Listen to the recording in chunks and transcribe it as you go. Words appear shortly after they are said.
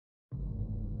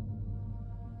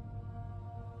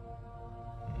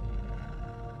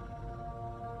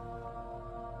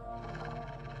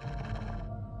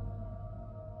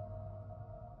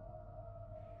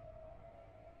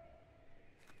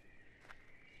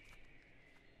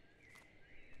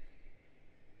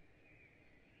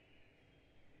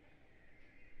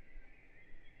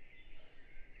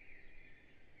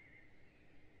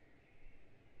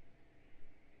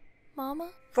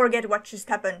Mama? Forget what just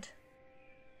happened.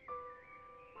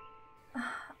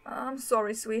 I'm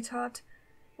sorry, sweetheart.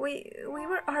 We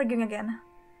were arguing again.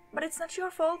 But it's not your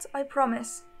fault, I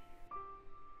promise.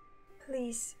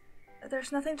 Please,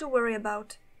 there's nothing to worry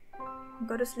about.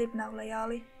 Go to sleep now,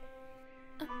 Layali.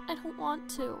 I don't want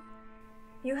to.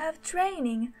 You have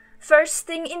training. First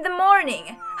thing in the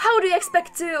morning. How do you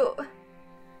expect to...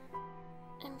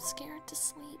 I'm scared to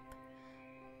sleep.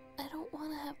 I don't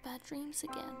want to have bad dreams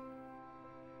again.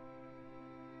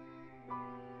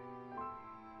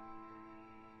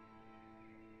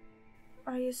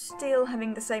 Are you still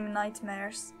having the same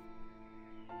nightmares?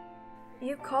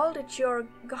 You called it your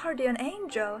guardian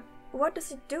angel. What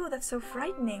does it do that's so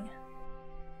frightening?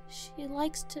 She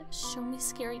likes to show me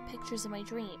scary pictures in my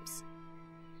dreams.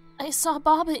 I saw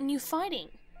Baba and you fighting.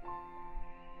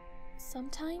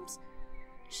 Sometimes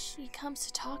she comes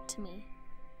to talk to me,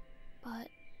 but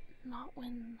not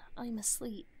when I'm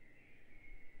asleep.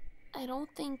 I don't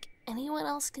think anyone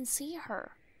else can see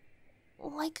her,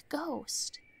 like a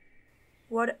ghost.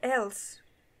 What else?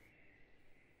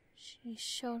 She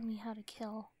showed me how to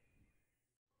kill.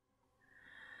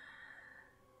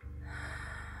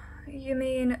 You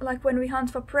mean like when we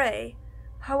hunt for prey?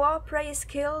 How our prey is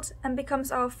killed and becomes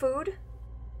our food?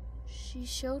 She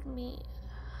showed me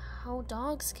how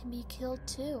dogs can be killed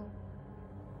too.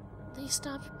 They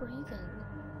stopped breathing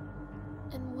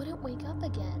and wouldn't wake up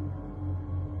again.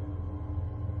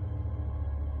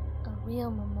 A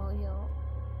real Momoyo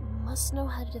must know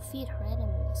how to defeat her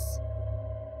enemies.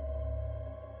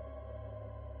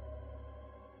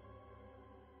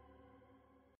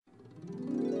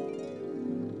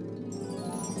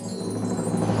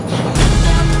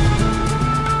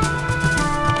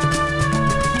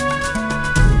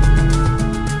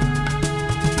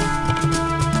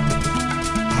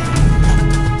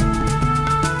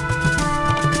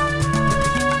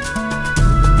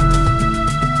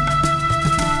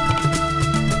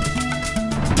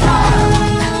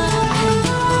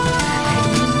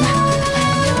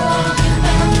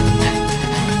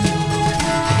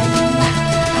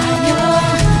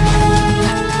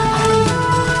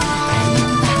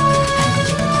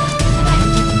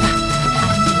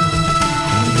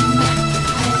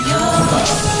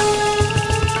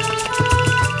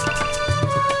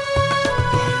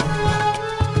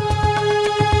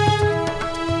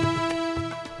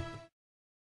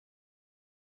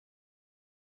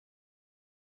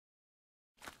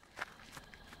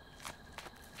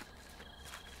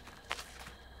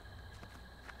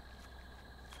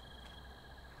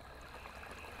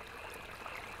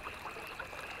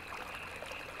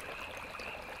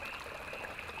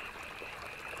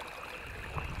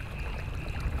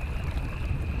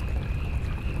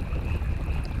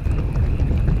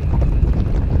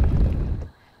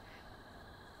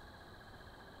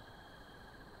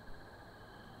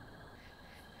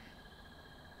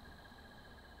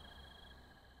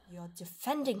 You're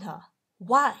defending her.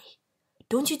 Why?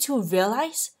 Don't you two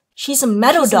realize? She's a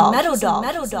metal dog.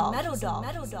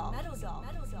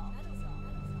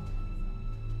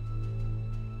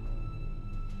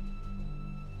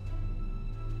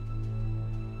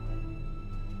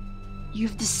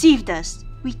 You've deceived us.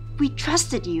 We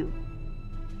trusted you.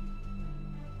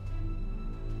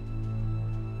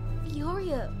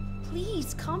 Fioria,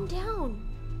 please calm down.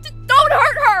 Don't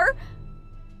hurt her!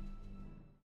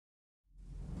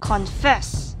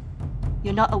 Confess.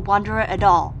 You're not a wanderer at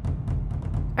all.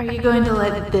 Are you going to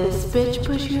let this bitch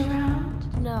push you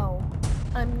around? No,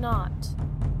 I'm not.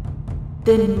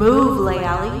 Then move,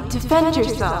 Layali. Defend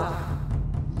yourself.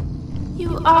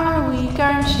 You are weak,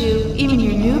 aren't you? Even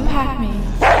your new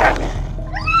pack-mates.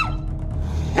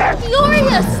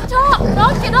 Fioria, stop!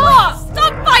 Knock it off!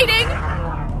 Stop fighting!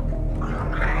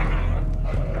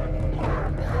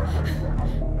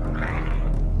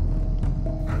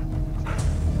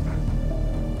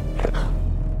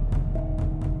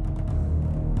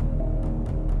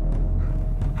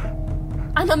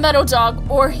 I'm a metal dog,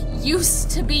 or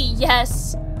used to be,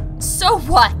 yes. So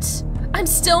what? I'm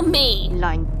still me.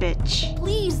 Lying bitch.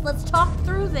 Please, let's talk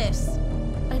through this.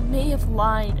 I may have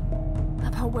lied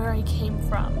about where I came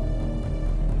from,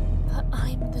 but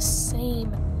I'm the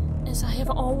same as I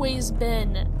have always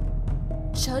been.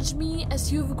 Judge me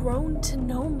as you've grown to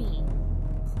know me.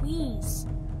 Please,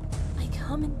 I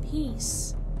come in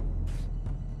peace.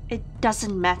 It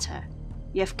doesn't matter.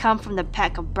 You have come from the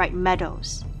pack of bright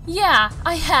meadows. Yeah,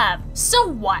 I have. So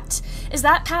what? Is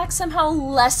that pack somehow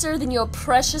lesser than your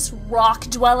precious rock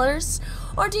dwellers?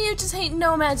 Or do you just hate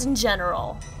nomads in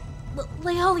general?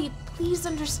 Layali, please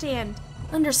understand.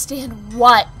 Understand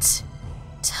what?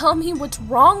 Tell me what's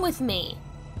wrong with me.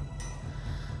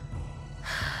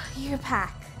 Your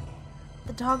pack.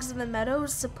 The dogs in the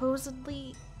meadows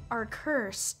supposedly are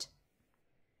cursed.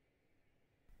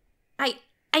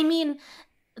 I mean,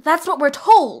 that's what we're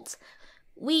told.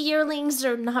 We yearlings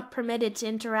are not permitted to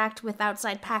interact with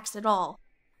outside packs at all.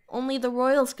 Only the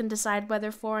royals can decide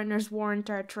whether foreigners warrant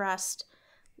our trust.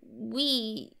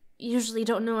 We usually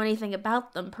don't know anything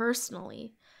about them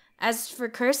personally. As for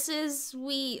curses,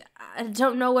 I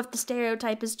don't know if the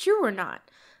stereotype is true or not.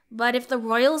 But if the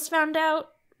royals found out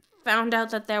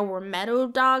that there were meadow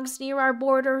dogs near our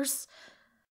borders...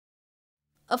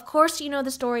 Of course you know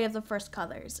the story of the first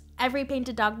colors. Every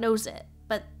painted dog knows it.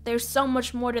 But there's so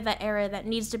much more to that era that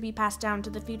needs to be passed down to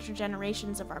the future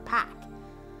generations of our pack.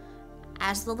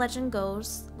 As the legend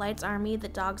goes, Light's army, the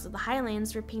dogs of the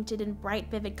Highlands, were painted in bright,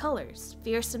 vivid colors,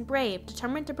 fierce and brave,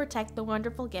 determined to protect the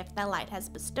wonderful gift that Light has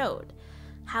bestowed.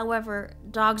 However,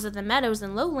 dogs of the meadows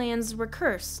and lowlands were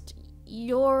cursed.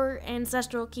 Your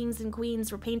ancestral kings and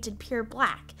queens were painted pure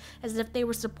black, as if they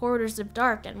were supporters of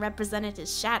dark and represented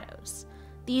his shadows.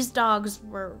 These dogs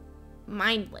were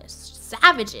mindless,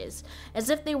 savages,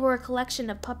 as if they were a collection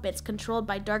of puppets controlled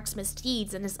by dark's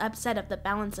misdeeds and his upset of the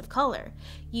balance of color,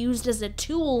 used as a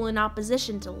tool in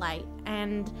opposition to Light,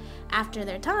 and after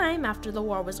their time, after the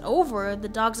war was over, the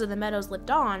dogs of the meadows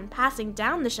lived on, passing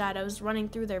down the shadows running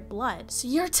through their blood. So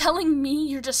you're telling me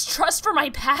your distrust for my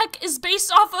pack is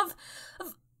based off of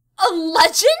a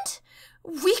legend?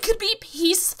 We could be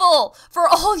peaceful, for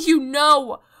all you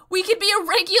know. We could be a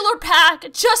regular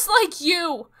pack, just like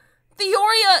you.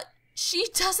 Theoria, she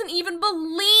doesn't even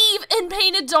believe in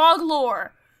painted dog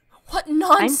lore. What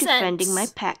nonsense! I'm defending my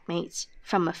packmates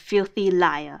from a filthy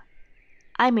liar.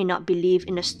 I may not believe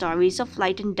in the stories of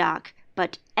light and dark,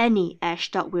 but any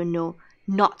ashdog will know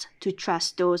not to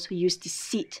trust those who use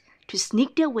deceit to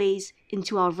sneak their ways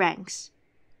into our ranks.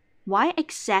 Why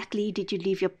exactly did you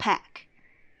leave your pack?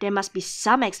 There must be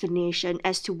some explanation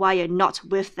as to why you're not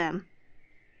with them.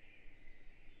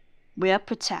 We're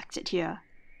protected here.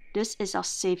 This is our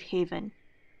safe haven.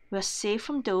 We're safe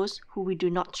from those who we do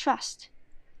not trust.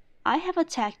 I have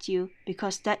attacked you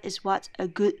because that is what a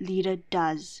good leader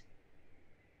does.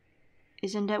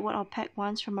 Isn't that what our pack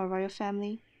wants from our royal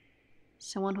family?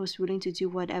 Someone who's willing to do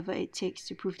whatever it takes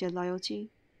to prove their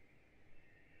loyalty?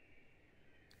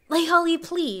 Leihali,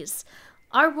 please.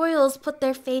 Our royals put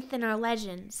their faith in our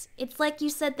legends. It's like you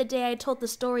said the day I told the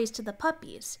stories to the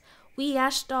puppies. We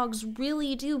ash dogs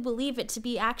really do believe it to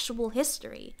be actual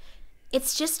history.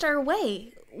 It's just our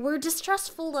way. We're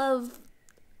distrustful of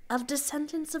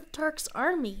descendants of Tark's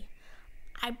army.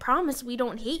 I promise we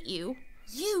don't hate you.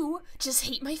 You just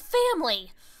hate my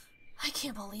family. I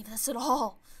can't believe this at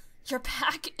all. Your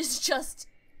pack is just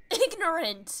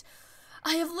ignorant.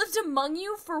 I have lived among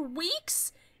you for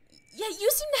weeks, yet you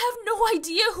seem to have no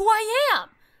idea who I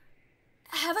am.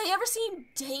 Have I ever seemed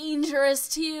dangerous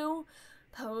to you?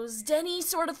 Posed any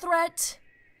sort of threat?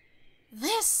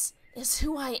 This is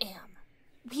who I am.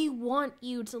 We want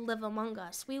you to live among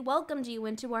us. We welcomed you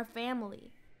into our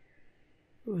family.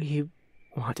 We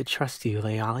want to trust you,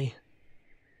 Leihali.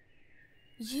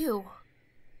 You've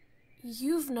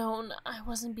known I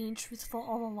wasn't being truthful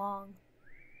all along.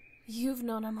 You've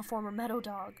known I'm a former meadow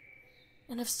dog,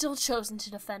 and have still chosen to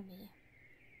defend me.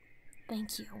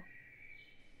 Thank you.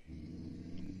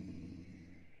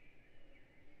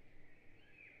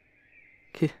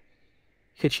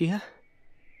 Kachia?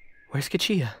 Where's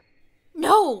Kachia?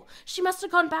 No! She must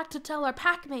have gone back to tell our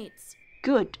packmates.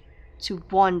 Good, to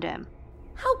warn them.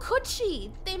 How could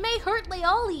she? They may hurt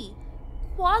Leihali.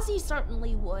 Quasi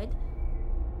certainly would.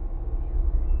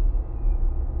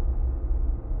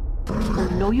 Oh,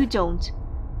 no you don't.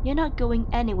 You're not going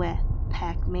anywhere,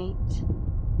 packmate.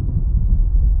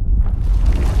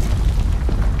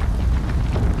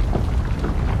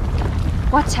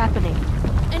 What's happening?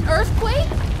 An earthquake?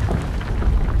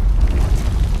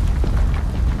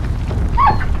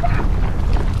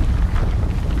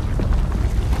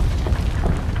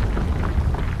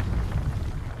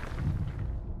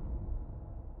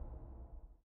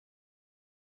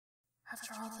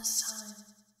 After all this time,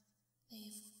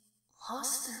 they've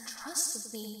lost their trust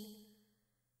of me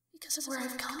because of where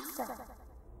I've come from,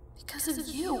 because of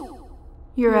you.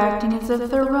 You're acting as if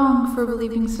they're wrong for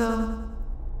believing so.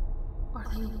 Are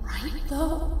they right,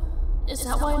 though? Is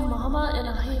that why Mama and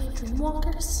I have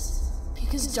dreamwalkers?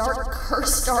 Because Dark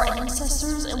cursed our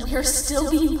ancestors and we are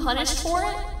still being punished for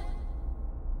it?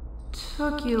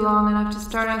 Took you long enough to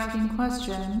start asking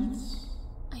questions.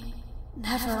 I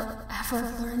never, ever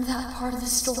learned that part of the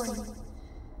story.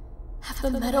 Have the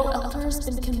Meadow Elders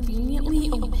been conveniently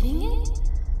omitting it?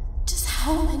 Just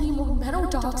how many more Meadow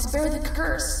Dogs bear the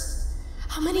curse?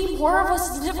 How many more of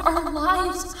us live our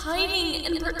lives hiding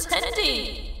and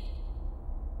pretending?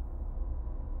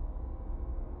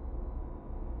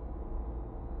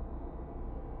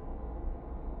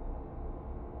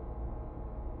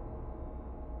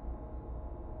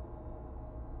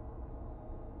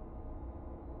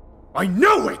 I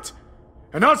knew it!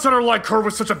 An outsider like her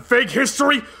with such a vague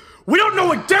history, we don't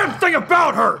know a damn thing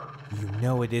about her! You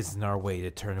know it isn't our way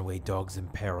to turn away dogs in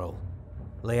peril.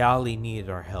 Leali needed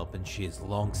our help and she has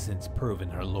long since proven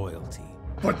her loyalty.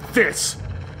 But this!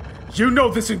 You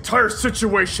know this entire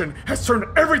situation has turned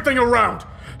everything around!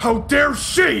 How dare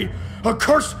she, a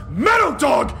cursed meadow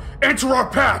dog, enter our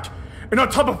pack! And on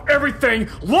top of everything,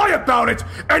 lie about it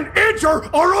and injure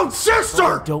our own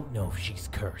sister! I don't know if she's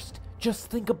cursed.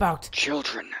 Just think about...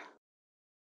 Children.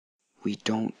 We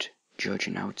don't judge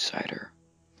an outsider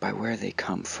by where they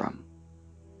come from.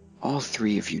 All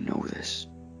three of you know this.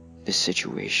 This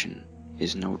situation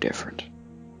is no different.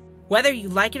 Whether you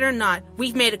like it or not,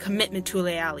 we've made a commitment to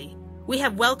Leali. We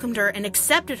have welcomed her and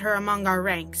accepted her among our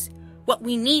ranks. What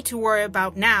we need to worry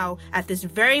about now, at this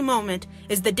very moment,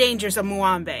 is the dangers of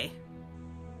Muambe.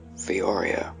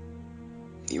 Faaaar,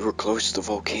 you were close to the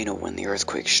volcano when the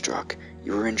earthquake struck.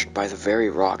 You were injured by the very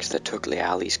rocks that took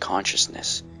Leali's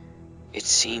consciousness. It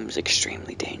seems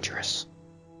extremely dangerous.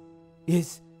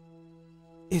 Is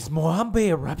Muambe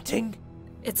erupting?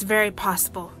 It's very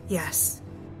possible, yes.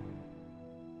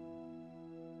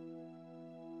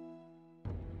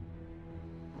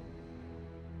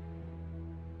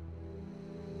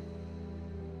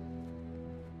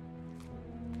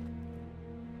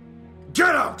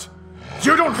 Get out!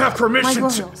 You don't have permission My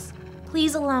to— royals,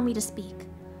 please allow me to speak.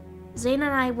 Zane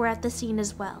and I were at the scene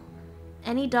as well.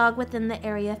 Any dog within the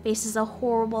area faces a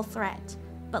horrible threat,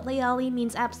 but Leali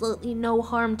means absolutely no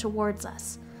harm towards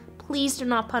us. Please do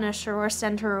not punish her or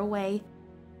send her away.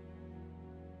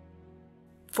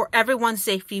 For everyone's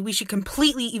safety, we should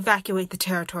completely evacuate the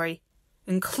territory,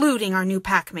 including our new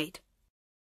packmate.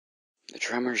 The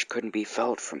tremors couldn't be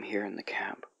felt from here in the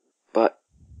camp, but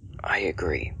I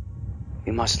agree.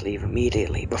 We must leave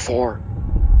immediately before...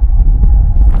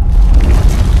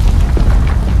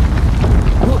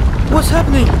 What's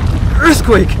happening?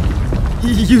 Earthquake!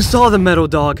 You saw the meadow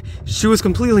dog. She was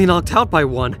completely knocked out by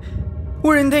one.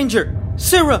 We're in danger.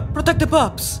 Sarah, protect the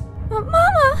pups.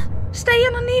 Mama! Stay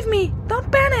in and leave me.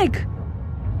 Don't panic.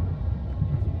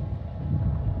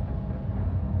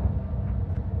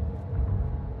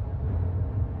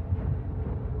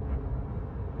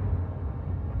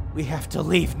 We have to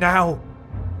leave now.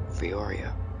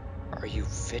 Faaaar, are you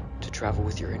fit to travel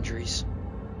with your injuries?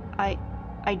 I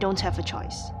don't have a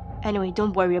choice. Anyway,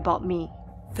 don't worry about me.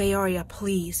 Faaaar,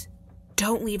 please,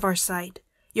 don't leave our sight.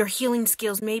 Your healing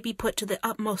skills may be put to the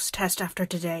utmost test after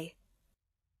today.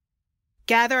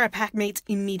 Gather our packmates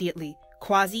immediately.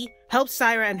 Quasi, help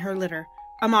Syra and her litter.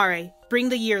 Amare, bring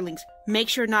the yearlings. Make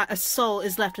sure not a soul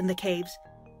is left in the caves.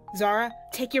 Zara,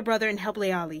 take your brother and help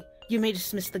Leali. You may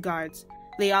dismiss the guards.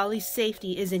 Leali's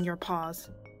safety is in your paws.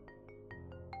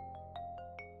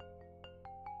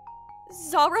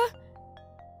 Zara,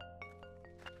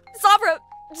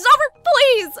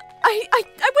 please! I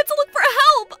went to look for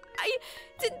help! I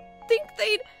didn't think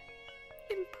they'd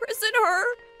imprison her.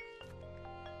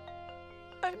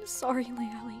 I'm sorry,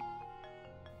 Leali.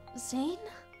 Zane?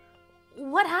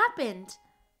 What happened?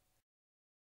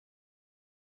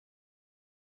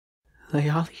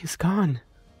 Leali is gone.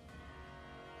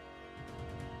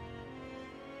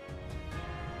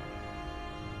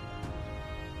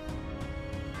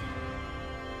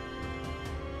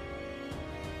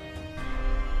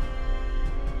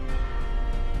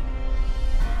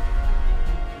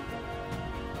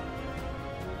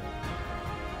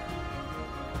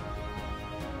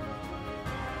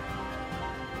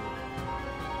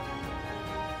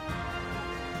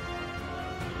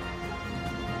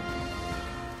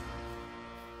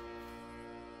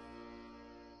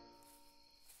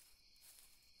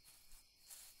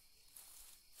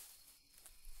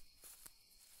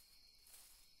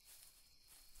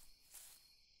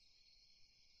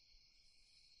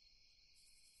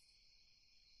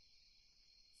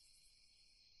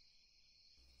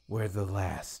 We're the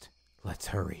last. Let's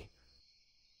hurry.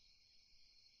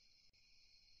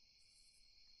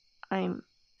 I'm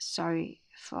sorry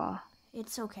for...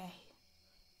 It's okay.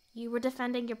 You were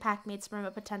defending your packmates from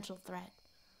a potential threat.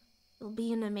 You'll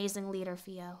be an amazing leader,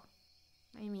 Theo.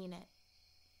 I mean it.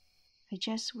 I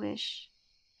just wish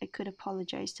I could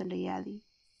apologize to Leali.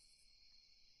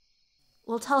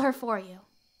 We'll tell her for you.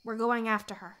 We're going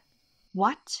after her.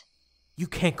 What? You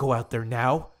can't go out there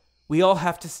now. We all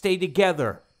have to stay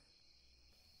together.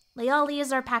 Leali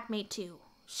is our packmate too,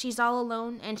 She's all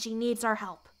alone and she needs our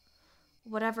help,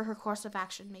 whatever her course of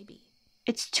action may be.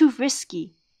 It's too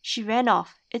risky. She ran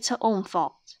off. It's her own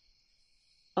fault.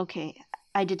 Okay,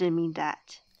 I didn't mean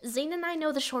that. Zane and I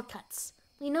know the shortcuts.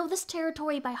 We know this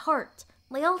territory by heart.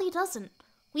 Leoli doesn't.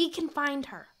 We can find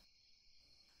her.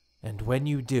 And when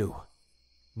you do,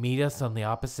 meet us on the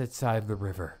opposite side of the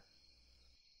river.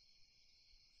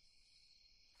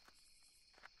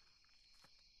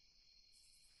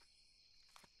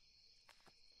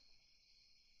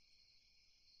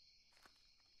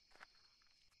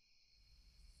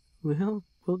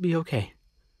 We'll be okay.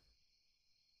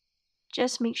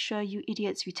 Just make sure you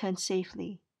idiots return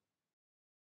safely.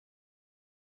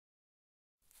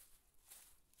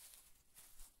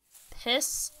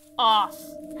 Piss off.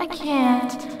 I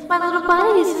can't. My little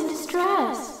buddy is in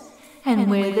distress. And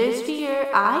where there's fear,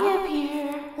 I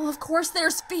appear. Well, of course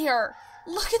there's fear.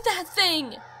 Look at that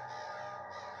thing.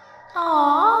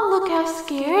 Aw, look how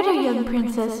scared our young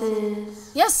princess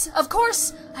is. Yes, of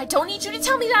course. I don't need you to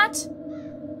tell me that.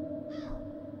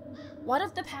 What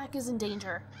if the pack is in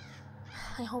danger?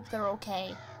 I hope they're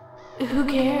okay. Who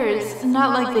cares?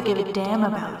 Not like they give a damn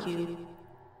about you.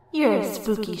 You're a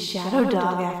spooky shadow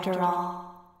dog after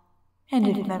all. And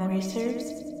if memory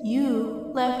serves,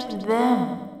 you left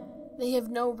them. They have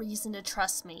no reason to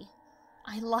trust me.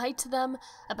 I lied to them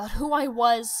about who I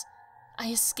was.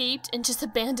 I escaped and just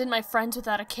abandoned my friends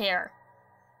without a care.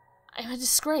 I'm a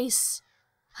disgrace.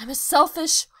 I'm a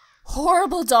selfish,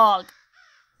 horrible dog.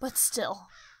 But still,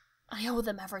 I owe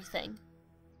them everything.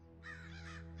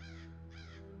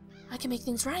 I can make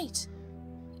things right,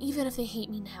 even if they hate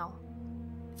me now.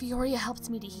 Fioria helped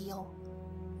me to heal.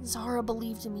 Zara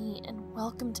believed in me and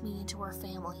welcomed me into her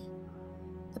family.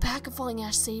 The Pack of Falling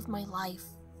Ash saved my life.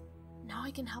 Now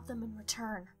I can help them in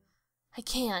return. I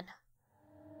can.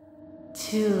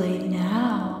 Too late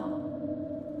now.